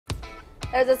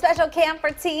There's a special camp for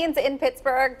teens in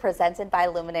Pittsburgh presented by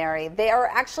Luminari. There are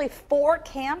actually 4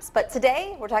 camps, but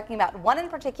today we're talking about one in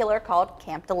particular called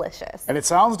Camp Delicious. And it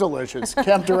sounds delicious.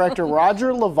 Camp director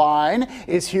Roger Levine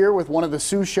is here with one of the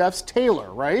sous chefs,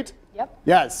 Taylor, right? Yep.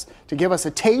 Yes, to give us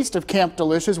a taste of Camp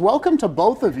Delicious. Welcome to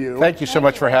both of you. Thank you so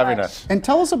much for having us. And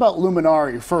tell us about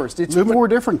Luminari first. It's 4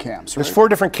 different camps, right? There's 4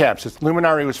 different camps.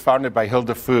 Luminari was founded by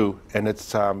Hilda Fu, and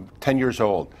it's 10 years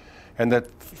old. And the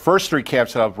first 3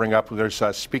 camps that I'll bring up, there's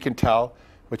Speak and Tell,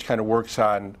 which kind of works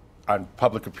on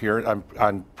public appearance,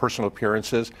 on personal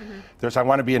appearances. There's I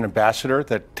Want to Be an Ambassador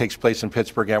that takes place in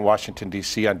Pittsburgh and Washington,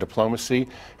 D.C. on diplomacy.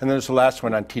 And there's the last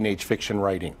one on teenage fiction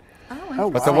writing.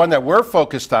 But the one that we're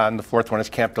focused on, the 4th one, is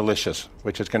Camp Delicious,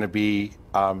 which is going to be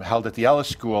held at the Ellis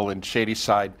School in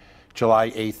Shadyside,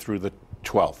 July 8th through the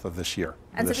 12th of this year.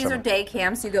 And so these are day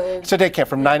camps. You go. It's a day camp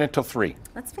from 9 until 3.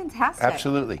 That's fantastic.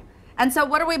 Absolutely. And so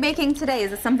what are we making today? Is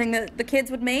this something that the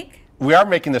kids would make? We are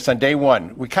making this on day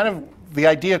 1. The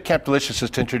idea of Camp Delicious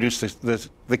is to introduce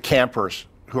the campers,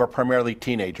 who are primarily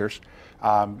teenagers,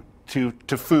 to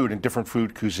food and different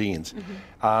food cuisines.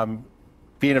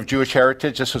 Being of Jewish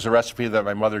heritage, this was a recipe that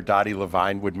my mother, Dottie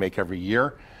Levine, would make every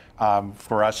year.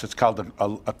 For us, it's called a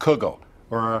kugel,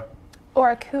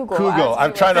 Or a kugel. Kugel.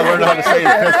 I'm trying to learn how to say it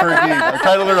in Pittsburghese. I'm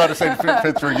trying to learn how to say it in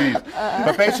Pittsburghese.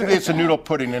 But basically, it's a noodle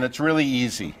pudding, and it's really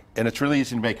easy. And it's really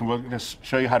easy to make, and we're going to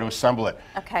show you how to assemble it.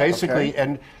 Okay. Basically,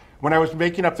 and when I was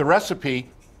making up the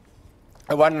recipe,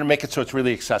 I wanted to make it so it's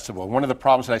really accessible. One of the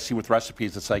problems that I see with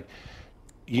recipes, it's like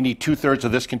you need 2/3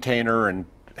 of this container and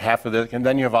half of this, and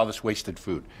then you have all this wasted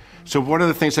food. So one of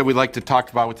the things that we like to talk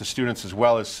about with the students as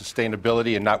well is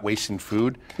sustainability and not wasting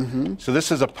food. So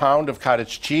this is a pound of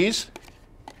cottage cheese,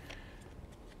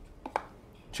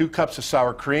 2 cups of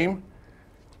sour cream.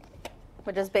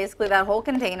 Which is basically that whole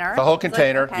container. The whole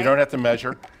container. You don't have to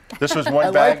measure. This was 1 I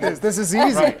bag. like this. This is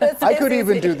easy. I could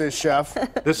even do this, chef.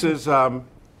 This is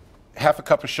half a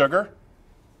cup of sugar.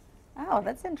 Oh,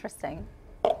 that's interesting.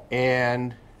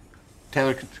 And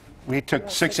Taylor, we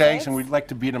took 6 eggs, and we'd like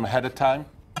to beat them ahead of time.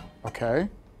 Okay.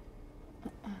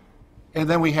 And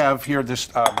then we have here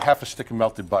this half a stick of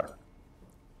melted butter.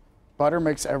 Butter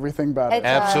makes everything better.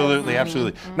 Absolutely,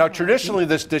 absolutely. Now, traditionally,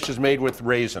 this dish is made with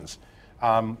raisins.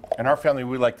 In our family,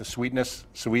 we like the sweetness,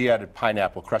 so we added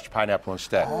pineapple, crushed pineapple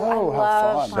instead. Oh, I how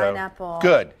love fun. pineapple.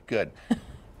 Good, good.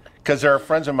 Because there are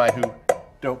friends of mine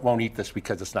who won't eat this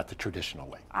because it's not the traditional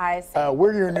way. I see.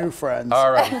 We're your new friends.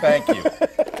 All right, thank you.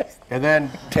 And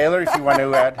then, Taylor, if you want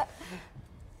to add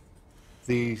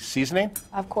the seasoning.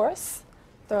 Of course.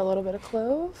 Throw a little bit of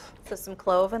clove. So some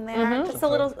clove in there. Just a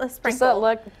little sprinkle. Just a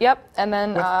look. Yep. And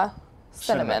then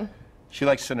cinnamon. She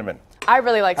likes cinnamon. I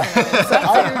really like cinnamon. So.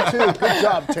 I do too. Good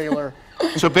job, Taylor.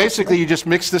 So basically, you just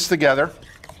mix this together.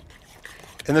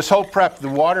 And this whole prep,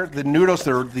 the noodles,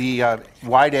 the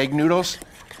wide egg noodles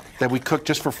that we cook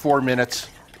just for 4 minutes,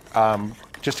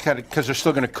 just kind of because they're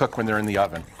still going to cook when they're in the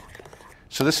oven.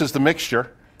 So this is the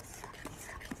mixture.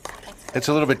 It's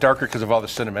a little bit darker because of all the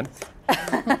cinnamon.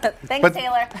 Thanks,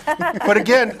 Taylor. But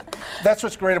again, that's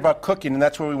what's great about cooking, and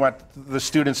that's what we want the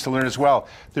students to learn as well.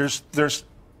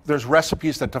 There's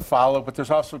recipes to follow, but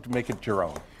there's also to make it your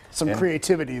own. Some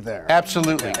creativity there.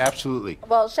 Absolutely, absolutely.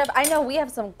 Well, Chef, I know we have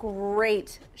some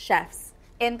great chefs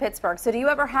in Pittsburgh. So do you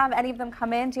ever have any of them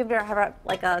come in? Do you ever have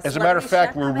like a As a matter of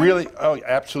fact, we're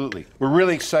absolutely. We're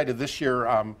really excited this year.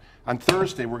 On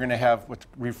Thursday, we're going to have what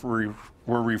we're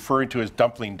referring to as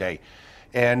Dumpling Day.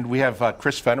 And we have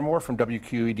Chris Fenimore from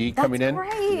WQED coming in,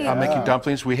 making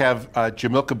dumplings. We have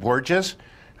Jamilka Borges,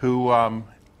 who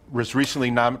was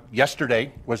recently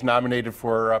yesterday was nominated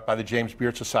for by the James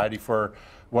Beard Society for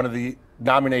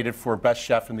nominated for Best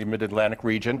Chef in the Mid-Atlantic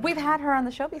region. We've had her on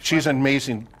the show before. She's an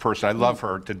amazing person. I love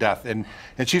her to death. And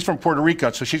she's from Puerto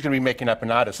Rico, so she's going to be making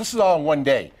empanadas. This is all in one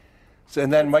day. So,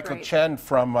 and then Michael Chen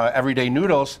from Everyday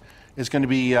Noodles is going to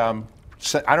be,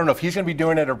 I don't know if he's going to be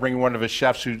doing it or bringing one of his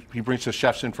chefs. He brings the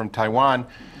chefs in from Taiwan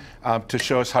to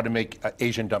show us how to make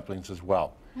Asian dumplings as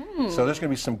well. So there's going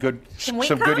to be some good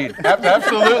eating.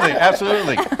 Absolutely,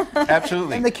 absolutely,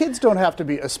 absolutely. And the kids don't have to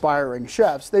be aspiring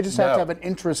chefs. They just have to have an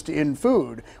interest in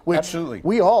food, which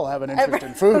we all have an interest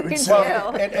in food.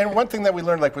 Well, and one thing that we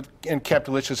learned, in Camp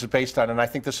Delicious, is based on, and I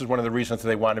think this is one of the reasons that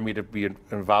they wanted me to be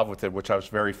involved with it, which I was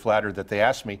very flattered that they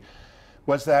asked me,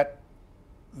 was that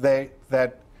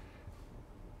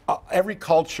every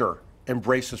culture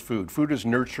embraces food. Food is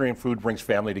nurturing. Food brings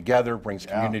family together, brings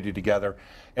community together.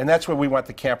 And that's what we want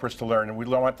the campers to learn. And we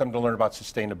want them to learn about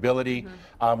sustainability.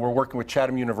 We're working with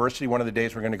Chatham University. One of the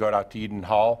days we're going to go out to Eden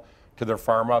Hall to their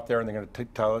farm out there, and they're going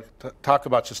to talk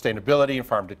about sustainability and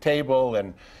farm to table.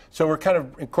 And so we're kind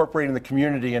of incorporating the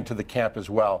community into the camp as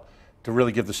well to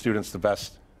really give the students the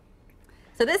best.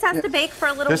 So this has to bake for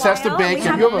a little This while. has to bake. We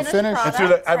and you have a finished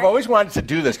product, I've always wanted to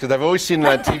do this because I've always seen it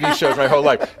on TV shows my whole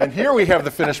life. And here we have the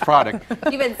finished product.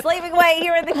 You've been slaving away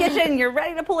here in the kitchen. You're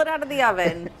ready to pull it out of the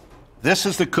oven. This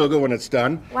is the kugel when it's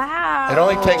done. Wow. It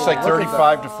only takes like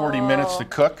 35 to 40 minutes to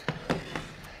cook.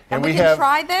 And we can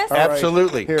try this?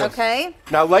 Absolutely. Here. Okay.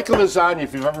 Now, like a lasagna,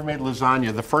 if you've ever made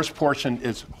lasagna, the first portion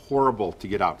is horrible to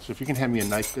get out. So if you can hand me a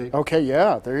knife, Dave. Okay,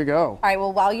 yeah, there you go. All right,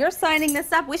 well, while you're signing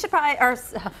this up, we should probably, or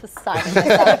signing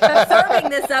this up, serving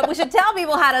this up, we should tell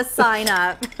people how to sign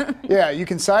up. Yeah, you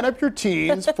can sign up your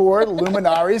teens for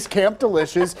Luminari's Camp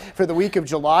Delicious for the week of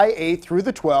July 8th through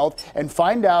the 12th and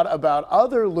find out about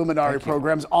other Luminari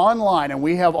programs online. And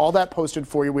we have all that posted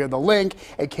for you. We have the link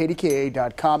at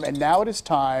kdka.com. And now it is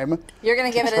time. You're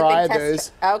going to give it a try big this.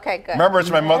 test. Okay, good. Remember,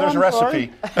 it's my mother's I'm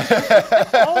sorry.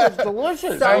 recipe. Oh, it's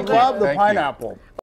delicious. So I love the Thank you. pineapple.